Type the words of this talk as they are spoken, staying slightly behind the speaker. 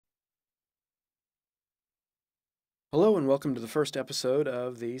Hello and welcome to the first episode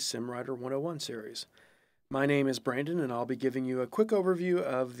of the SimWriter 101 series. My name is Brandon and I'll be giving you a quick overview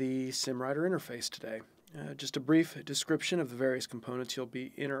of the SimWriter interface today. Just a brief description of the various components you'll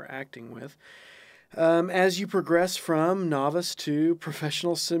be interacting with as you progress from novice to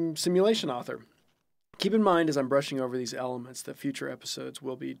professional simulation author. Keep in mind as I'm brushing over these elements that future episodes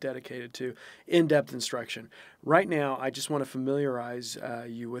will be dedicated to in-depth instruction. Right now, I just want to familiarize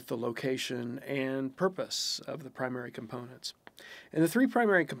you with the location and purpose of the primary components. And the three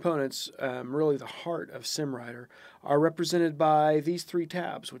primary components, really the heart of SimWriter, are represented by these three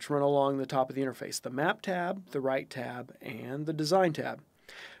tabs which run along the top of the interface: the Map tab, the Write tab, and the Design tab.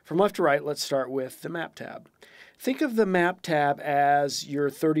 From left to right, let's start with the Map tab. Think of the Map tab as your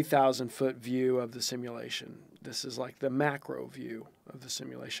 30,000-foot view of the simulation. This is like the macro view of the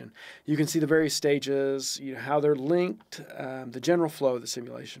simulation. You can see the various stages, how they're linked, the general flow of the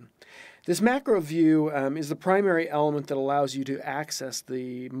simulation. This macro view is the primary element that allows you to access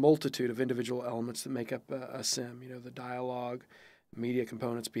the multitude of individual elements that make up a sim. The dialogue, media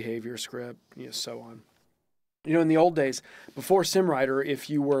components, behavior, script, so on. In the old days, before SimWriter, if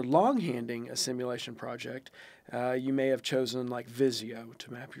you were long-handing a simulation project, you may have chosen like Visio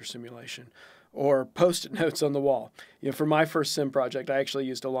to map your simulation, or Post-it notes on the wall. For my first sim project, I actually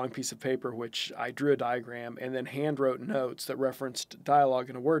used a long piece of paper which I drew a diagram and then hand-wrote notes that referenced dialogue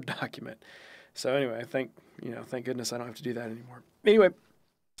in a Word document. So anyway, thank goodness I don't have to do that anymore. Anyway,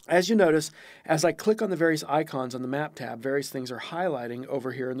 as you notice, as I click on the various icons on the Map tab, various things are highlighting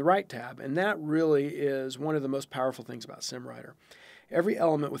over here in the Write tab, and that really is one of the most powerful things about SimWriter. Every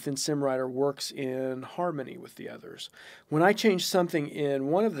element within SimWriter works in harmony with the others. When I change something in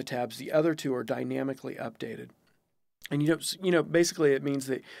one of the tabs, the other two are dynamically updated. And basically it means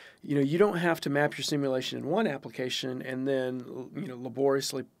that you don't have to map your simulation in one application and then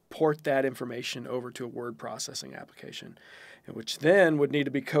laboriously port that information over to a word processing application, which then would need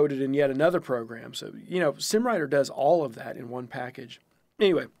to be coded in yet another program. So, SimWriter does all of that in one package.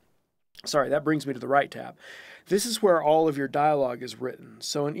 Anyway, that brings me to the Write tab. This is where all of your dialogue is written.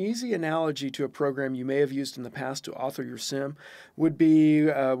 So an easy analogy to a program you may have used in the past to author your sim would be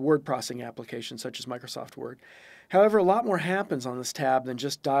a word processing application such as Microsoft Word. However, a lot more happens on this tab than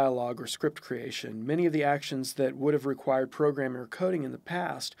just dialogue or script creation. Many of the actions that would have required programming or coding in the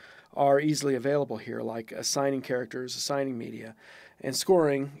past are easily available here, like assigning characters, assigning media, and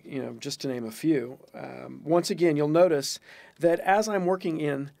scoring, just to name a few. Once again, you'll notice that as I'm working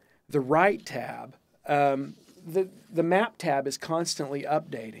in the Write tab, the Map tab is constantly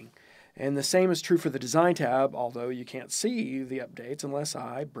updating. And the same is true for the Design tab, although you can't see the updates unless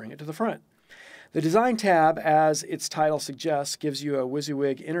I bring it to the front. The Design tab, as its title suggests, gives you a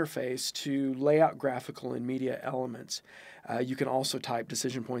WYSIWYG interface to lay out graphical and media elements. You can also type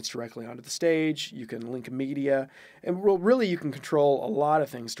decision points directly onto the stage. You can link media. And really you can control a lot of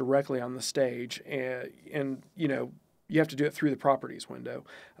things directly on the stage. And you have to do it through the Properties window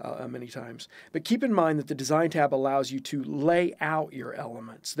many times. But keep in mind that the Design tab allows you to lay out your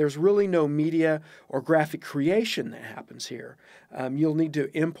elements. There's really no media or graphic creation that happens here. You'll need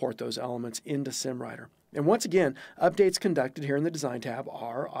to import those elements into SimWriter. And once again, updates conducted here in the Design tab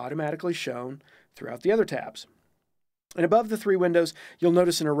are automatically shown throughout the other tabs. And above the three windows, you'll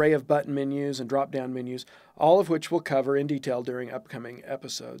notice an array of button menus and drop-down menus, all of which we'll cover in detail during upcoming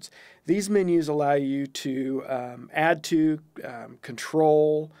episodes. These menus allow you to add to,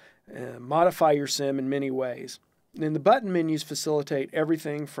 control, modify your sim in many ways. And the button menus facilitate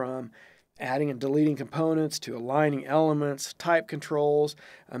everything from adding and deleting components to aligning elements, type controls.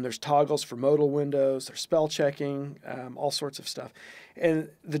 There's toggles for modal windows, there's spell checking, all sorts of stuff. And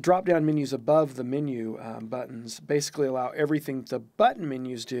the drop-down menus above the menu buttons basically allow everything the button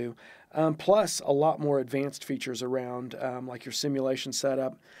menus do, plus a lot more advanced features around like your simulation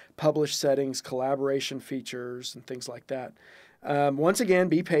setup, publish settings, collaboration features, and things like that. Once again,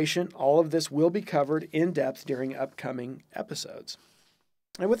 be patient. All of this will be covered in depth during upcoming episodes.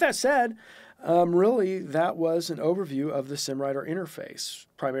 And with that said, really that was an overview of the SimWriter interface.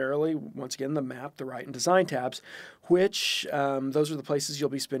 Primarily, once again, the Map, the Write, and Design tabs, which those are the places you'll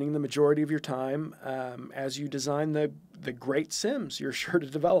be spending the majority of your time as you design the great sims you're sure to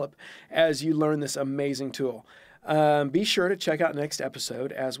develop as you learn this amazing tool. Be sure to check out next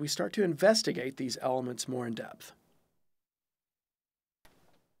episode as we start to investigate these elements more in depth.